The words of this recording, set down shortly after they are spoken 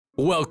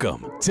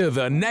Welcome to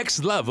the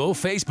Next Level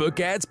Facebook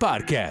Ads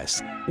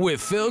Podcast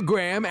with Phil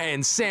Graham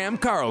and Sam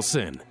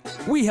Carlson.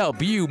 We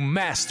help you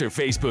master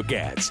Facebook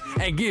ads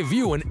and give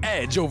you an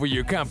edge over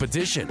your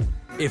competition.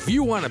 If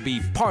you want to be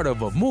part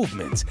of a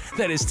movement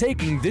that is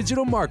taking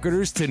digital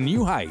marketers to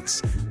new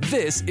heights,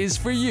 this is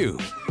for you.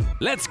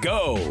 Let's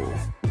go.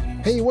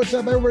 Hey, what's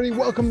up, everybody?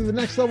 Welcome to the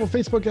Next Level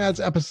Facebook Ads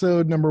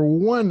episode number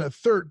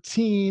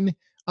 113.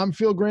 I'm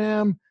Phil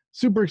Graham.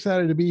 Super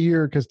excited to be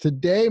here because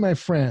today, my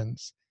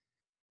friends,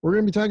 we're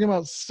going to be talking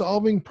about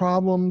solving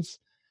problems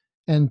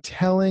and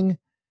telling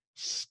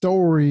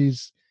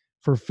stories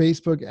for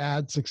Facebook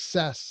ad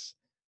success.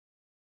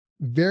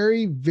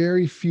 Very,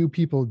 very few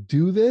people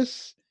do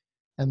this.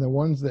 And the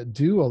ones that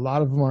do, a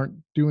lot of them aren't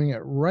doing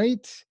it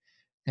right.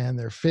 And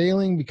they're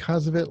failing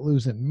because of it,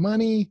 losing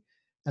money.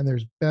 And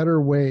there's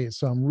better ways.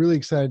 So I'm really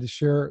excited to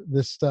share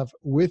this stuff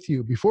with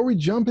you. Before we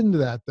jump into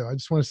that, though, I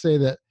just want to say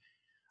that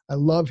I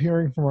love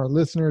hearing from our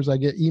listeners. I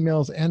get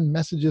emails and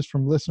messages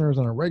from listeners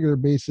on a regular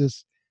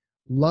basis.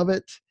 Love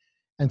it.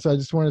 And so I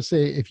just want to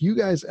say, if you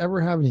guys ever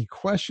have any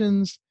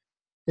questions,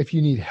 if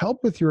you need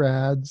help with your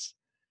ads,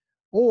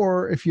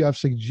 or if you have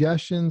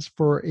suggestions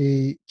for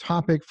a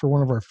topic for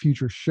one of our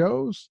future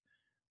shows,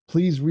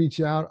 please reach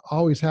out.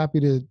 Always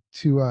happy to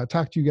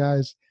talk to you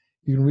guys.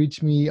 You can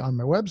reach me on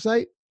my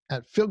website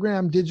at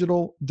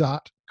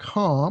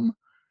philgrahamdigital.com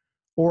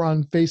or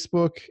on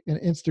Facebook and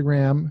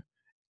Instagram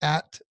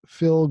at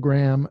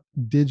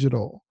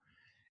philgrahamdigital.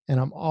 And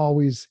I'm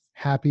always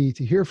happy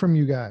to hear from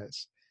you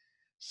guys.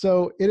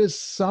 So it is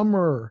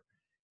summer.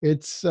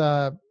 It's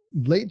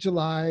late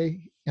July,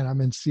 and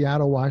I'm in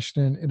Seattle,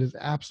 Washington. It is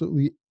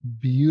absolutely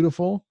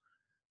beautiful.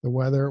 The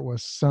weather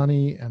was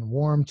sunny and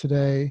warm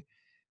today.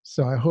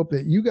 So I hope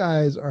that you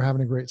guys are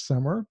having a great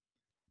summer.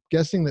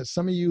 Guessing that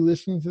some of you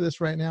listening to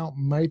this right now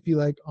might be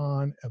like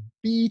on a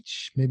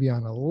beach, maybe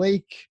on a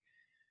lake,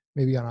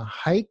 maybe on a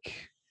hike.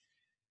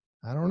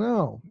 I don't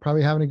know.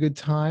 Probably having a good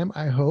time,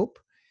 I hope.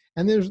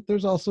 And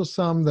there's also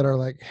some that are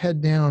like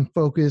head down,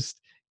 focused,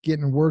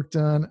 getting work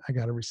done. I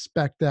got to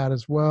respect that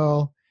as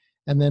well.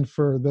 And then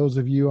for those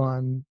of you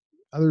on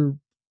other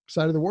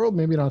side of the world,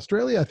 maybe in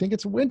Australia, I think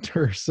it's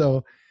winter.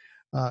 So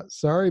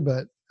sorry,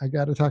 but I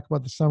got to talk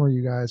about the summer,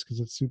 you guys, because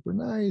it's super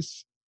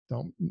nice.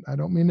 I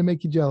don't mean to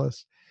make you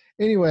jealous.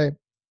 Anyway,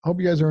 I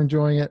hope you guys are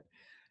enjoying it.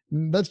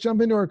 Let's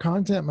jump into our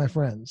content, my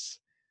friends.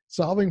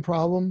 Solving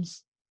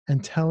problems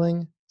and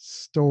telling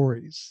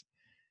stories.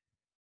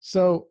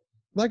 So,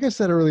 like I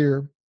said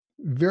earlier,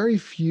 very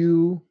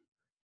few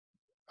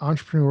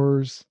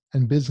entrepreneurs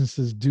and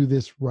businesses do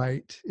this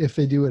right, if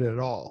they do it at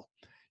all.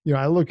 You know,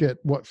 I look at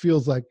what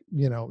feels like,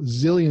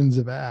 zillions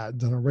of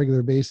ads on a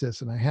regular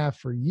basis, and I have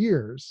for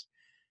years.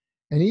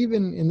 And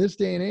even in this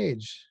day and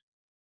age,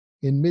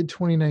 in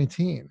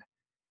mid-2019,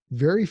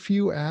 very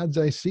few ads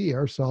I see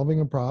are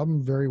solving a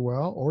problem very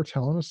well or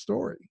telling a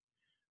story.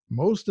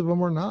 Most of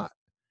them are not.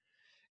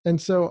 And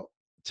so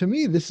to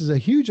me, this is a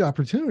huge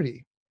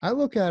opportunity. I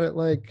look at it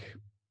like,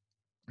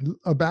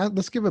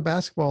 let's give a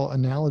basketball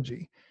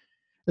analogy.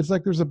 It's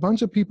like there's a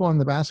bunch of people on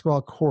the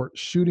basketball court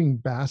shooting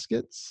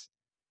baskets,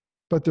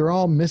 but they're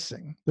all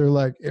missing. They're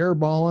like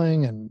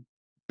airballing and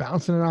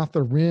bouncing it off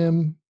the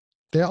rim.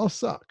 They all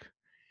suck.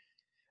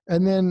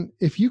 And then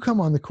if you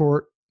come on the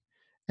court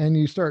and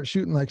you start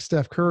shooting like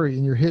Steph Curry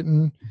and you're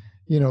hitting,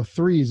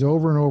 threes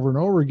over and over and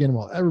over again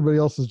while everybody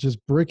else is just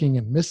bricking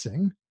and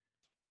missing,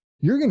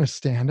 you're going to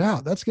stand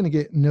out. That's going to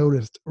get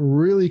noticed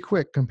really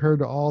quick compared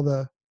to all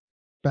the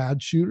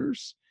bad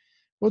shooters.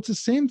 Well, it's the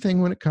same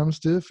thing when it comes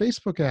to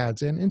Facebook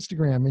ads and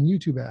Instagram and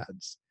YouTube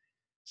ads,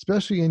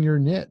 especially in your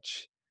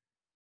niche.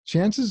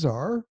 Chances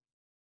are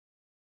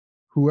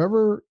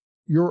whoever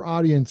your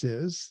audience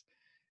is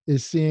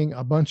seeing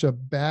a bunch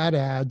of bad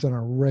ads on a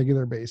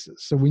regular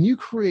basis. So when you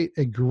create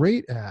a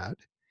great ad,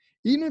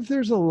 even if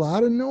there's a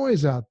lot of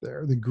noise out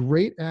there, the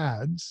great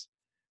ads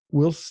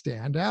will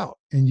stand out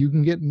and you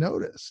can get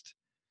noticed.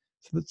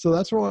 So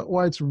that's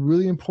why it's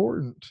really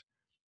important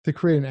to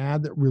create an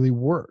ad that really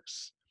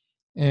works.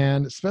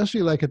 And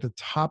especially like at the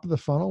top of the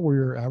funnel where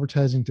you're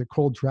advertising to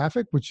cold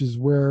traffic, which is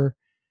where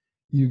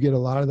you get a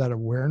lot of that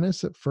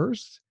awareness at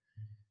first.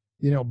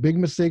 Big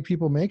mistake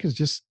people make is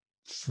just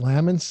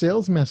slamming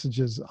sales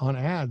messages on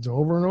ads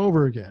over and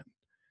over again.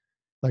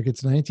 Like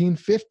it's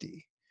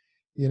 1950.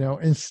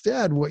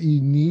 Instead, what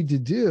you need to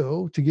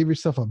do to give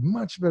yourself a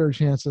much better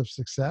chance of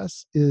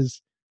success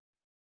is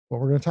what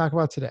we're going to talk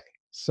about today.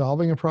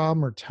 Solving a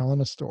problem or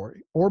telling a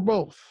story, or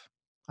both.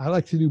 I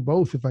like to do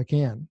both if I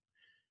can.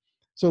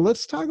 So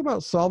let's talk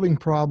about solving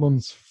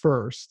problems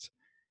first,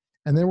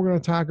 and then we're going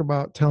to talk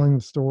about telling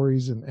the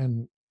stories.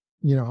 And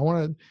I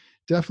want to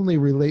definitely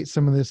relate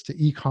some of this to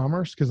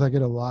e-commerce because I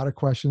get a lot of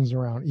questions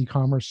around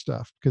e-commerce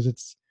stuff because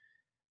it's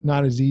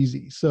not as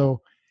easy.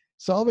 So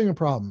solving a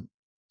problem.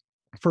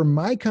 For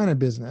my kind of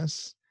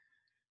business,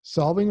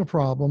 solving a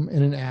problem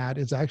in an ad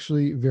is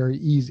actually very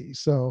easy.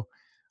 So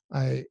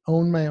I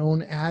own my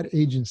own ad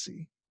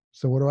agency.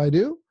 So what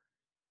do?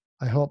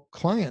 I help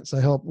clients.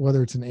 I help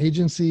whether it's an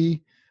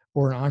agency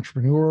or an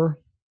entrepreneur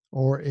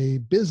or a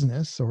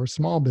business or a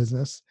small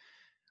business.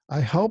 I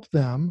help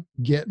them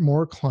get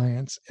more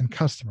clients and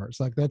customers.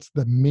 Like that's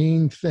the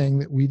main thing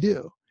that we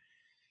do.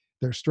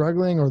 They're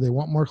struggling or they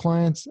want more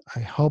clients, I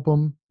help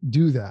them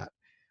do that.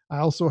 I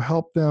also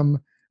help them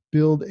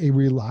build a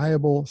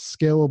reliable,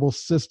 scalable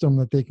system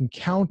that they can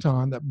count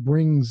on that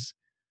brings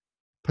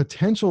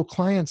potential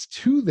clients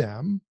to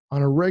them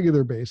on a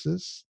regular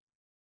basis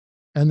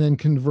and then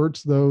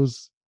converts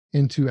those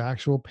into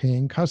actual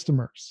paying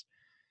customers.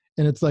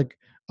 And it's like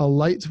a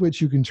light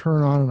switch you can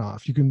turn on and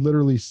off. You can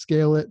literally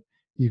scale it,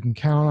 you can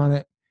count on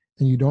it,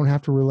 and you don't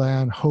have to rely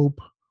on hope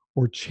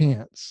or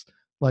chance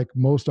like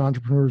most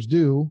entrepreneurs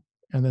do,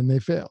 and then they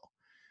fail.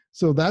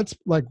 So that's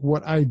like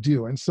what I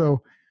do. And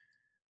so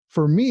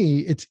for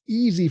me, it's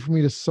easy for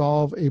me to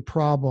solve a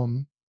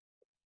problem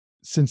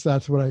since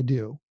that's what I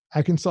do.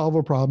 I can solve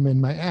a problem in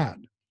my ad.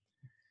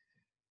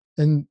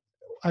 And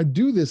I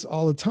do this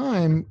all the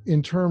time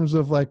in terms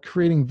of like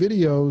creating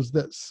videos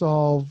that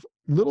solve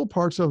little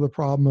parts of the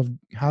problem of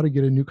how to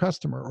get a new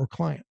customer or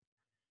client.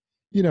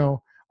 You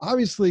know,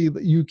 obviously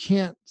you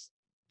can't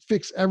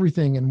fix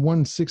everything in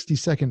one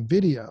 60-second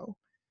video,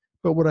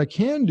 but what I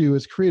can do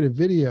is create a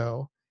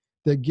video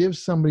that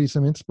gives somebody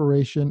some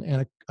inspiration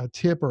and a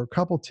tip or a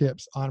couple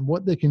tips on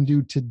what they can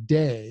do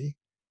today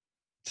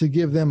to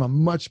give them a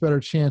much better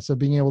chance of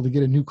being able to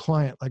get a new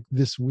client like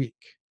this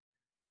week.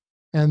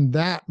 And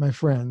that, my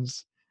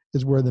friends,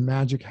 is where the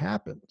magic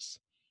happens.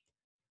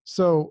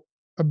 So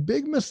a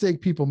big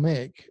mistake people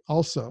make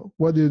also,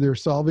 whether they're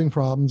solving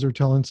problems or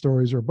telling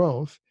stories or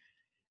both,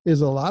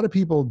 is a lot of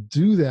people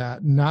do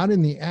that not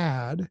in the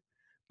ad,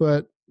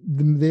 but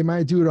they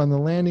might do it on the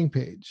landing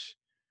page,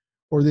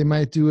 or they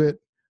might do it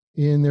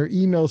in their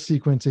email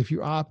sequence if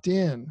you opt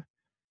in.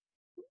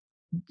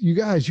 You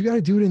guys, you got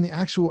to do it in the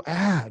actual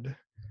ad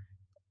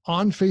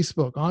on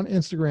Facebook, on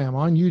Instagram,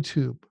 on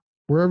YouTube,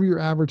 wherever you're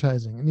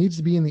advertising. It needs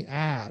to be in the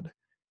ad.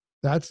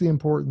 That's the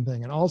important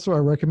thing. And also I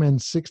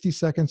recommend 60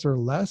 seconds or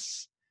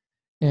less,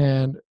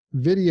 and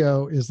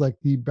video is like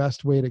the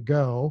best way to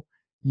go.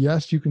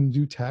 Yes, you can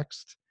do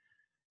text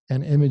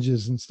and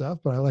images and stuff,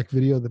 but I like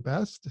video the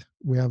best.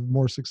 We have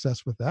more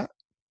success with that.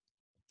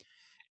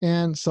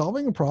 And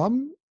solving a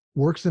problem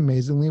works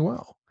amazingly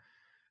well.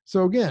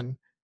 So again,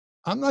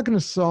 I'm not going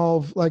to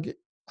solve like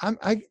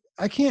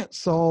I can't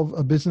solve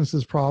a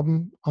business's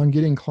problem on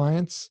getting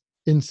clients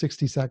in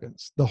 60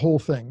 seconds, the whole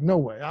thing. No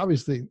way.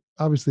 Obviously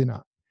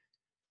not.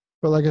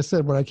 But like I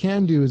said, what I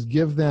can do is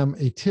give them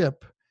a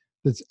tip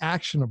that's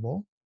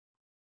actionable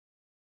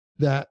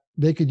that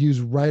they could use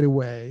right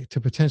away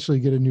to potentially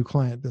get a new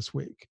client this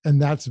week.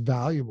 And that's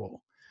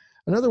valuable.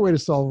 Another way to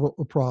solve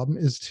a problem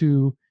is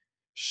to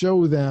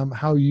show them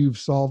how you've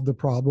solved the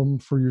problem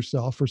for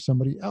yourself or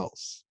somebody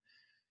else,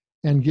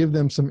 and give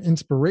them some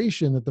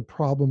inspiration that the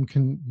problem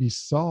can be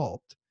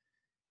solved,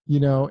 you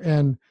know,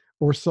 and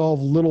or solve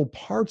little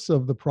parts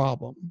of the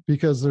problem,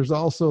 because there's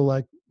also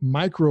like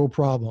micro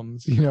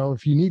problems. You know,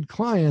 if you need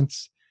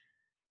clients,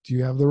 do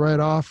you have the right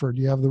offer?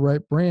 Do you have the right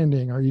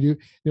branding?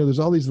 There's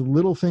all these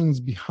little things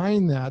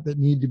behind that that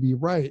need to be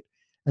right.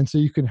 And so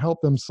you can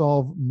help them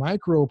solve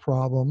micro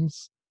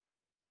problems,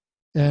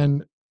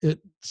 and it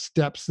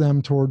steps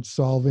them towards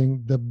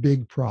solving the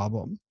big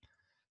problem.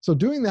 So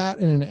doing that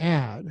in an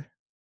ad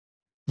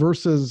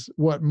versus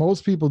what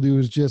most people do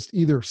is just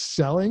either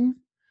selling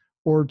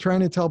or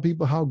trying to tell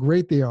people how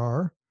great they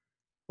are,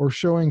 or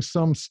showing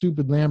some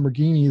stupid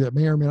Lamborghini that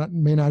may or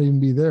may not even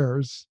be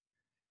theirs.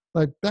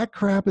 Like that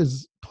crap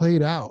is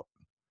played out.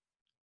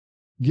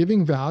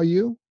 Giving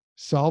value,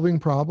 solving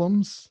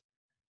problems,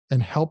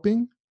 and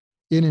helping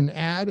in an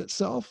ad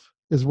itself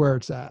is where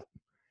it's at.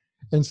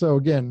 And so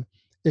again,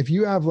 if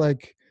you have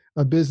like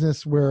a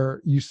business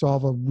where you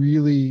solve a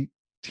really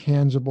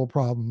tangible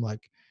problem,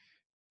 like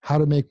how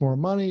to make more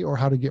money or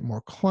how to get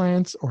more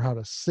clients or how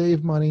to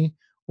save money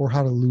or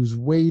how to lose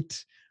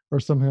weight or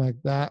something like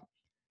that,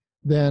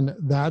 then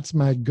that's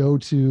my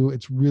go-to.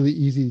 It's really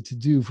easy to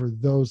do for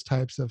those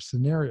types of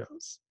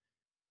scenarios.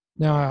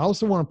 Now, I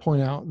also want to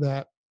point out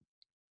that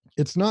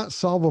it's not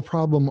solve a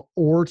problem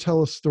or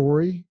tell a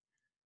story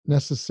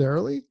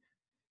necessarily.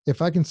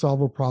 If I can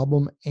solve a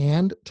problem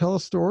and tell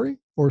a story,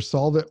 or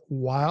solve it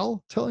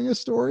while telling a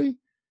story,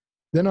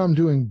 then I'm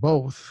doing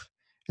both.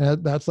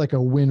 And that's like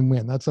a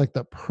win-win. That's like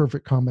the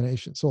perfect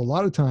combination. So a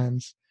lot of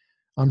times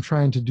I'm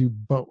trying to do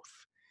both,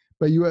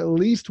 but you at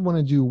least want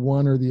to do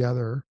one or the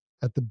other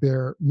at the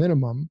bare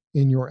minimum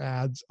in your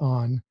ads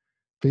on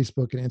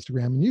Facebook and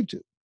Instagram and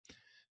YouTube.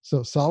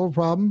 So solve a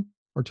problem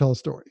or tell a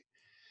story.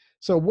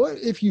 So what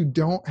if you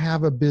don't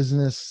have a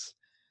business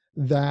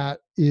that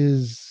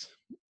is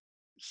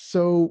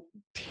so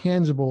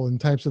tangible in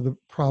types of the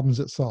problems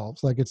it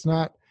solves? Like it's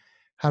not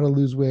how to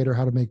lose weight or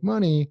how to make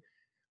money.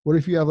 What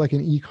if you have like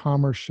an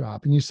e-commerce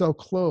shop and you sell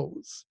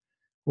clothes,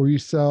 or you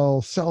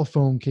sell cell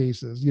phone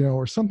cases, you know,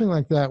 or something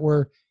like that,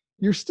 where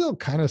you're still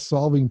kind of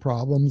solving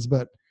problems,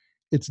 but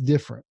it's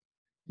different.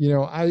 You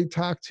know, I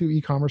talk to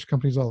e-commerce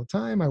companies all the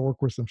time. I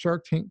work with some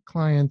Shark Tank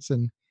clients,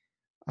 and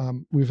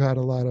we've had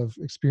a lot of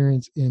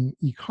experience in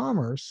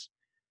e-commerce.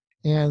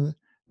 And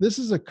this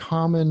is a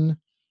common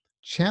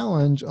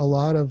challenge a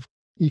lot of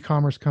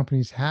e-commerce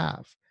companies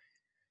have,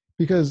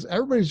 because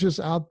everybody's just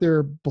out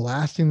there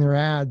blasting their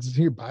ads.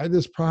 Here, buy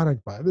this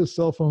product, buy this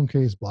cell phone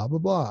case, blah, blah,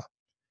 blah.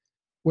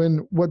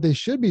 When what they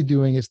should be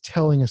doing is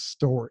telling a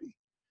story.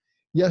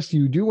 Yes,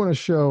 you do want to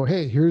show,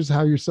 hey, here's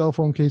how your cell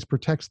phone case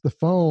protects the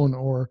phone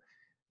or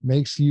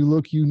makes you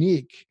look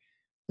unique.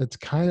 That's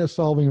kind of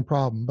solving a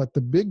problem. But the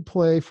big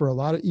play for a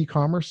lot of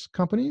e-commerce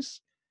companies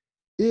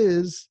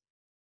is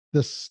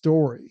the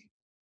story.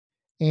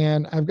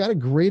 And I've got a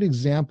great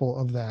example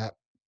of that.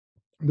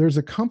 There's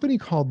a company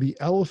called the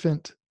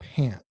Elephant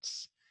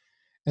Pants,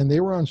 and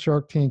they were on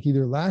Shark Tank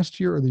either last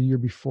year or the year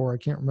before. I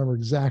can't remember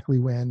exactly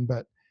when,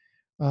 but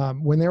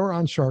when they were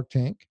on Shark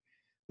Tank,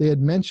 they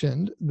had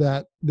mentioned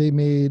that they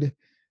made,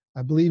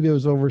 I believe it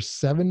was over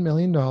 $7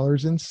 million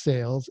in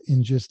sales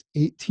in just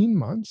 18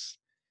 months.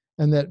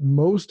 And that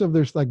most of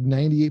their, like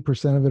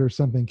 98% of it or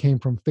something, came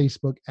from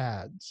Facebook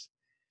ads.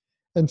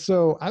 And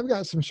so I've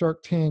got some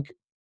Shark Tank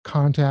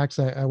contacts.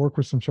 I work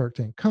with some Shark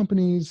Tank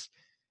companies.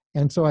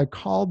 And so I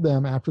called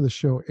them after the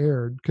show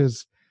aired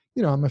because,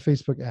 you know, I'm a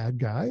Facebook ad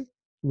guy,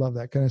 love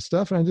that kind of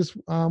stuff. And I just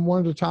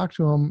wanted to talk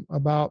to them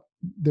about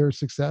their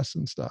success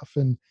and stuff.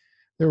 And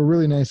they were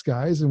really nice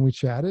guys, and we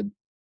chatted.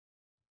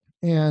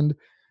 And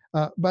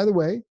by the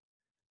way,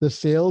 the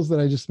sales that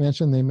I just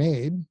mentioned they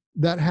made,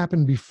 that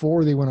happened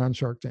before they went on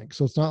Shark Tank.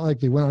 So it's not like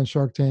they went on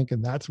Shark Tank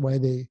and that's why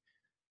they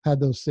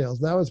had those sales.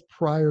 That was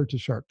prior to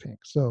Shark Tank.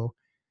 So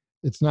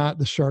it's not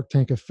the Shark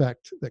Tank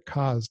effect that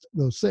caused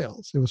those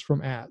sales. It was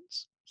from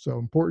ads. So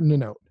important to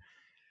note.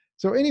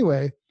 So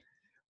anyway,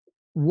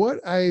 what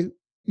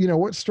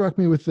struck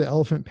me with the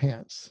Elephant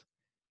Pants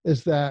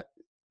is that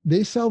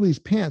they sell these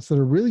pants that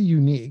are really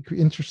unique,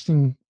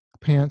 interesting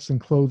pants and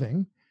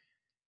clothing.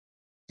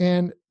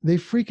 And they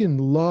freaking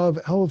love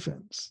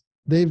elephants.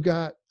 They've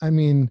got,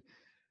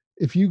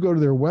 if you go to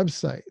their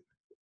website,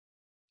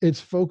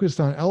 it's focused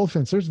on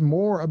elephants. There's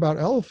more about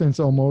elephants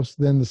almost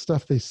than the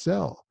stuff they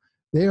sell.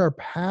 They are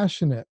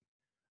passionate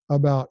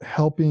about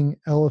helping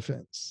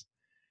elephants.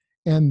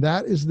 And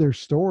that is their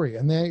story.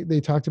 And they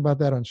talked about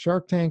that on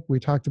Shark Tank. We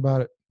talked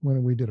about it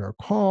when we did our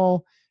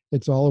call.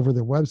 It's all over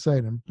their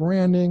website and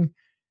branding.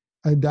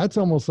 And that's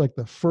almost like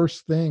the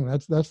first thing.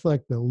 That's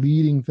like the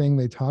leading thing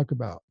they talk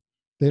about.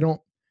 They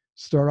don't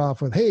start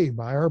off with, hey,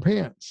 buy our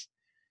pants,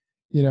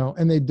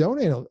 and they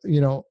donate,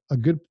 a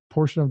good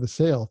portion of the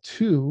sale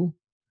to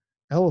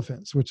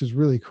elephants, which is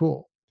really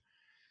cool.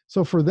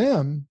 So for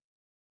them,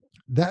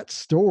 that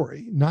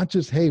story, not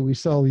just, hey, we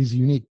sell these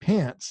unique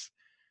pants,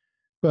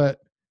 but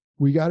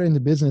we got into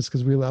business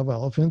because we love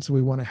elephants.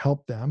 We want to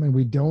help them and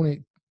we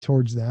donate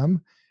towards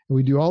them. And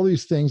we do all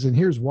these things. And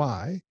here's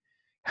why.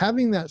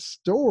 Having that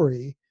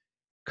story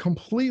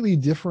completely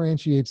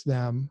differentiates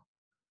them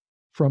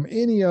from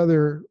any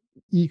other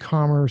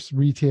e-commerce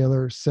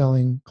retailer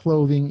selling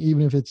clothing,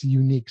 even if it's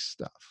unique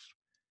stuff.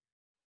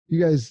 You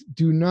guys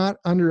do not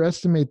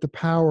underestimate the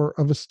power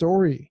of a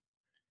story.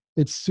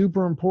 It's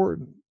super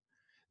important.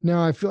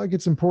 Now, I feel like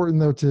it's important,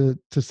 though,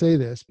 to say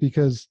this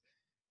because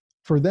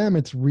for them,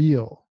 it's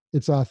real.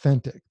 It's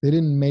authentic. They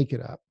didn't make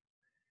it up.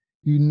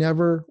 You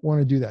never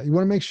want to do that. You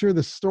want to make sure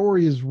the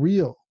story is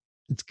real.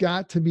 It's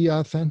got to be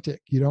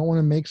authentic. You don't want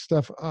to make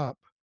stuff up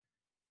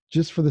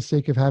just for the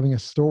sake of having a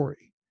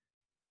story.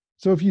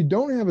 So if you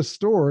don't have a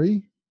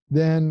story,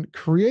 then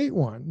create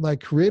one,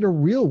 like create a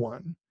real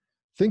one.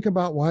 Think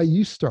about why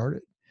you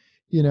started.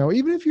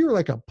 Even if you're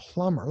like a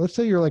plumber, let's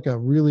say you're like a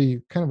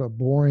really kind of a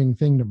boring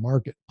thing to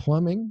market,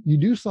 plumbing, you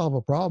do solve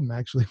a problem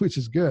actually, which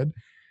is good.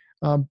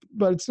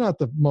 But it's not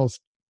the most,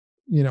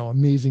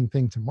 amazing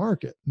thing to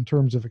market in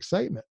terms of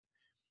excitement.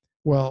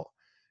 Well,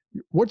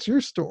 what's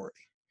your story?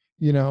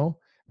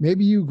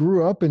 Maybe you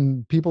grew up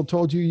and people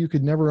told you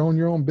could never own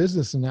your own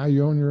business and now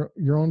you own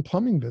your own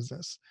plumbing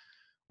business.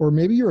 Or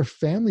maybe you're a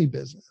family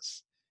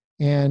business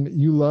and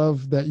you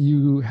love that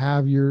you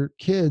have your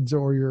kids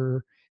or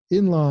your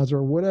in-laws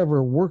or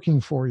whatever working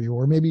for you.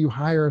 Or maybe you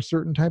hire a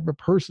certain type of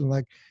person.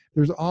 Like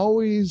there's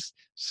always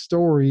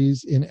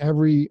stories in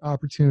every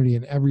opportunity,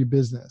 in every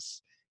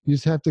business. You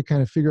just have to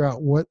kind of figure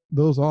out what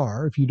those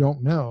are if you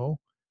don't know.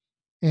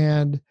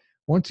 And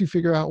once you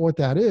figure out what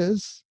that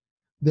is,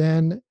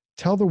 then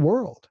tell the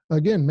world.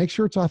 Again, make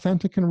sure it's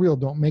authentic and real.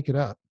 Don't make it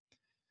up.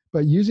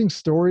 But using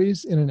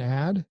stories in an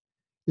ad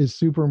is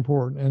super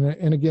important.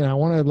 And again, I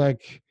want to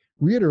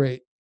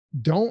reiterate,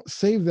 don't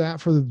save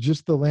that for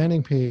just the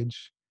landing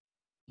page.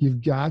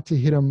 You've got to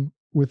hit them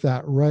with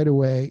that right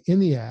away in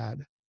the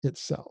ad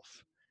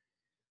itself.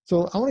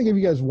 So I want to give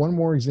you guys one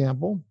more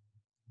example.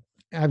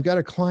 I've got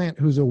a client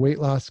who's a weight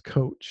loss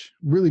coach,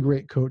 really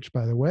great coach,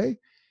 by the way,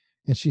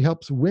 and she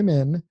helps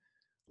women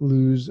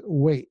lose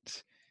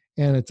weight.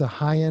 And it's a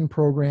high-end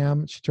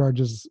program. She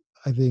charges,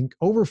 I think,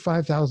 over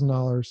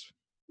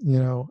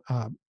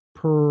 $5,000,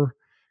 per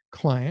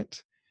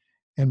client.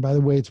 And by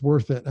the way, it's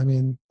worth it.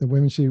 The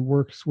women she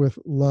works with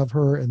love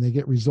her and they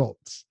get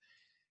results.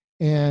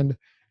 And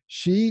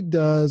she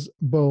does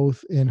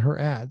both in her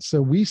ads.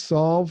 So we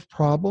solve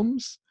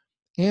problems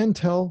and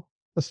tell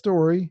a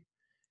story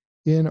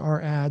in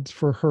our ads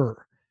for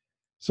her.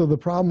 So the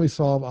problem we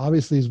solve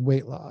obviously is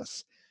weight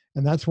loss.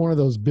 And that's one of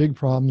those big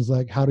problems,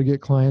 like how to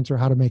get clients or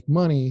how to make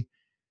money.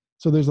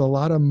 So there's a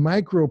lot of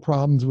micro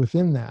problems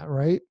within that,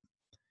 right?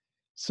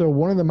 So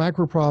one of the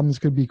micro problems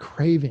could be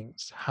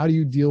cravings. How do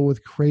you deal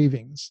with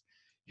cravings?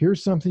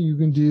 Here's something you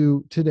can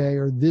do today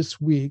or this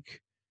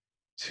week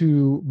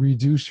to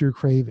reduce your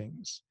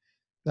cravings.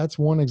 That's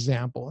one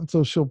example. And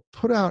so she'll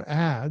put out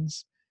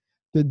ads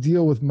that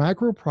deal with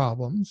micro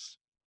problems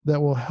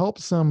that will help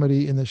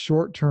somebody in the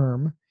short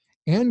term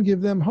and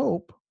give them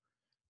hope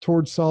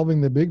towards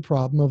solving the big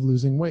problem of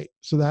losing weight.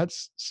 So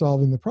that's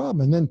solving the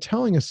problem. And then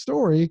telling a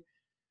story.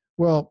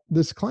 Well,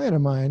 this client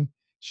of mine,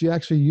 she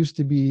actually used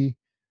to be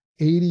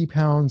 80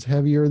 pounds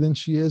heavier than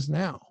she is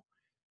now.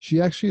 She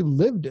actually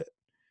lived it.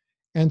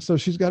 And so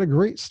she's got a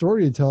great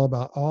story to tell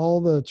about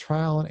all the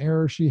trial and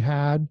error she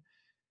had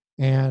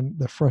and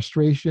the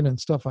frustration and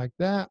stuff like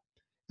that.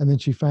 And then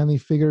she finally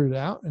figured it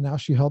out, and now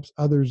she helps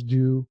others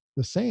do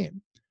the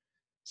same.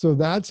 So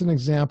that's an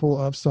example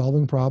of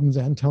solving problems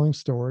and telling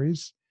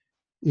stories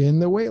in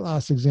the weight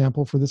loss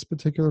example for this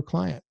particular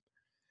client.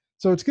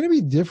 So it's going to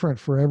be different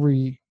for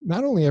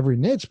not only every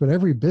niche, but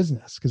every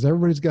business, because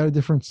everybody's got a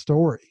different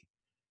story.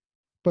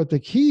 But the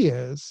key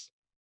is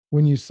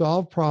when you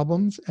solve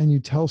problems and you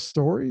tell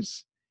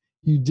stories,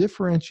 you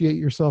differentiate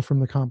yourself from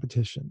the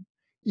competition.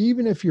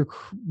 Even if your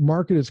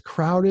market is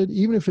crowded,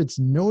 even if it's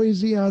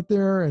noisy out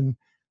there and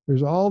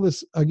there's all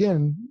this,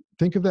 again,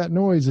 think of that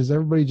noise as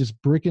everybody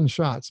just bricking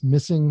shots,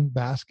 missing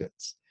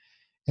baskets.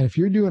 And if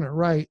you're doing it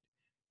right,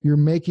 you're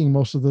making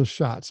most of those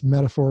shots,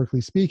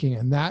 metaphorically speaking.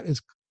 And that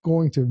is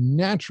going to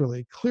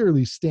naturally,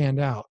 clearly stand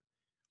out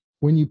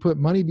when you put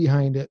money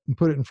behind it and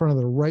put it in front of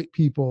the right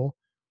people,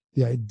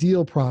 the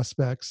ideal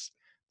prospects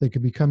that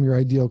could become your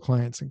ideal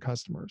clients and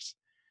customers.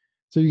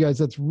 So you guys,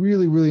 that's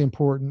really, really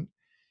important.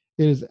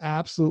 It is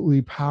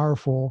absolutely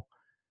powerful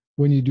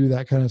when you do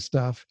that kind of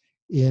stuff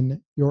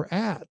in your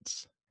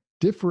ads.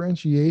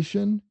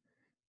 Differentiation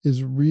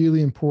is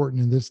really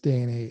important in this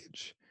day and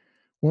age.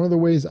 One of the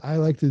ways I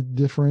like to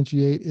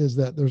differentiate is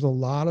that there's a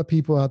lot of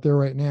people out there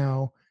right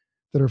now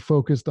that are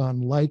focused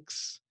on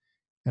likes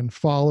and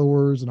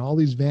followers and all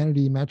these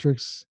vanity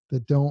metrics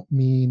that don't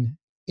mean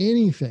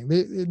anything.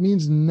 It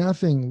means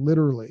nothing,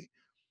 literally.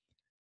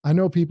 I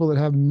know people that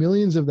have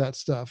millions of that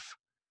stuff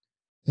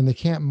and they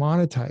can't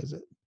monetize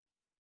it.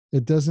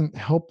 It doesn't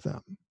help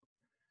them.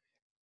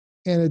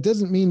 And it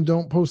doesn't mean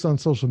don't post on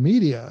social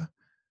media,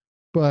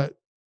 but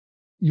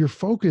your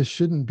focus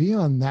shouldn't be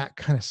on that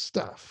kind of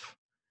stuff.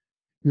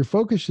 Your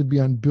focus should be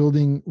on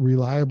building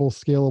reliable,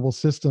 scalable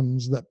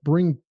systems that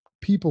bring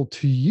people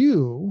to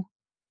you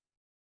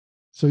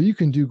so you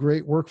can do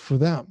great work for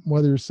them,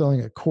 whether you're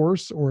selling a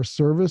course or a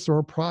service or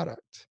a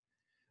product.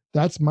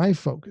 That's my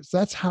focus.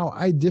 That's how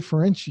I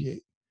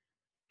differentiate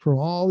from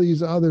all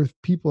these other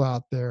people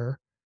out there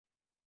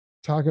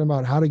talking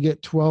about how to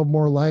get 12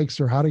 more likes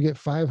or how to get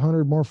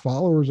 500 more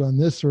followers on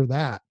this or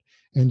that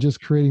and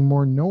just creating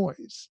more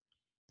noise.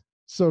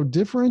 So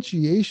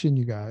differentiation,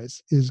 you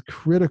guys, is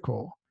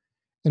critical.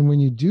 And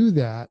when you do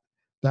that,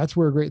 that's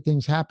where great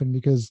things happen,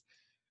 because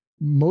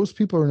most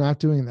people are not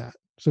doing that.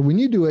 So when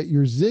you do it,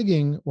 you're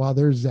zigging while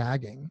they're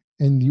zagging.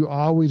 And you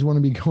always want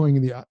to be going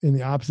in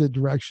the opposite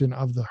direction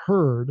of the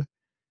herd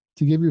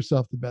to give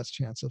yourself the best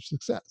chance of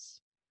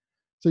success.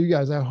 So you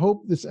guys, I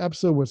hope this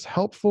episode was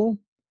helpful.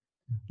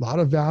 A lot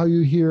of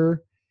value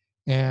here.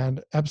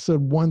 And episode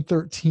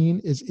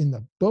 113 is in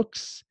the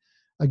books.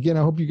 Again,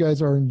 I hope you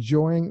guys are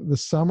enjoying the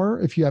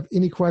summer. If you have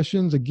any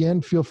questions,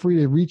 again, feel free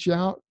to reach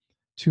out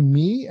to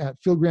me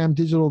at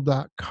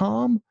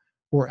philgrahamdigital.com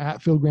or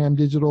at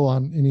philgrahamdigital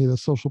on any of the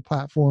social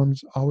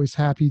platforms. Always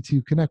happy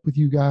to connect with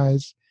you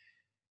guys.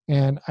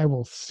 And I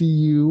will see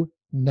you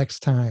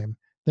next time.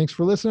 Thanks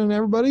for listening,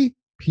 everybody.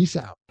 Peace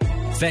out.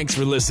 Thanks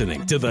for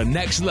listening to the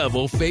Next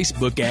Level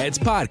Facebook Ads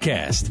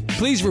Podcast.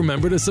 Please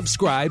remember to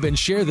subscribe and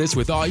share this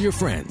with all your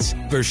friends.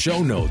 For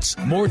show notes,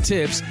 more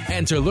tips,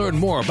 and to learn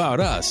more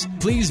about us,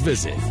 please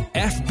visit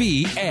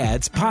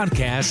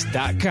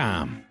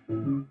fbadspodcast.com.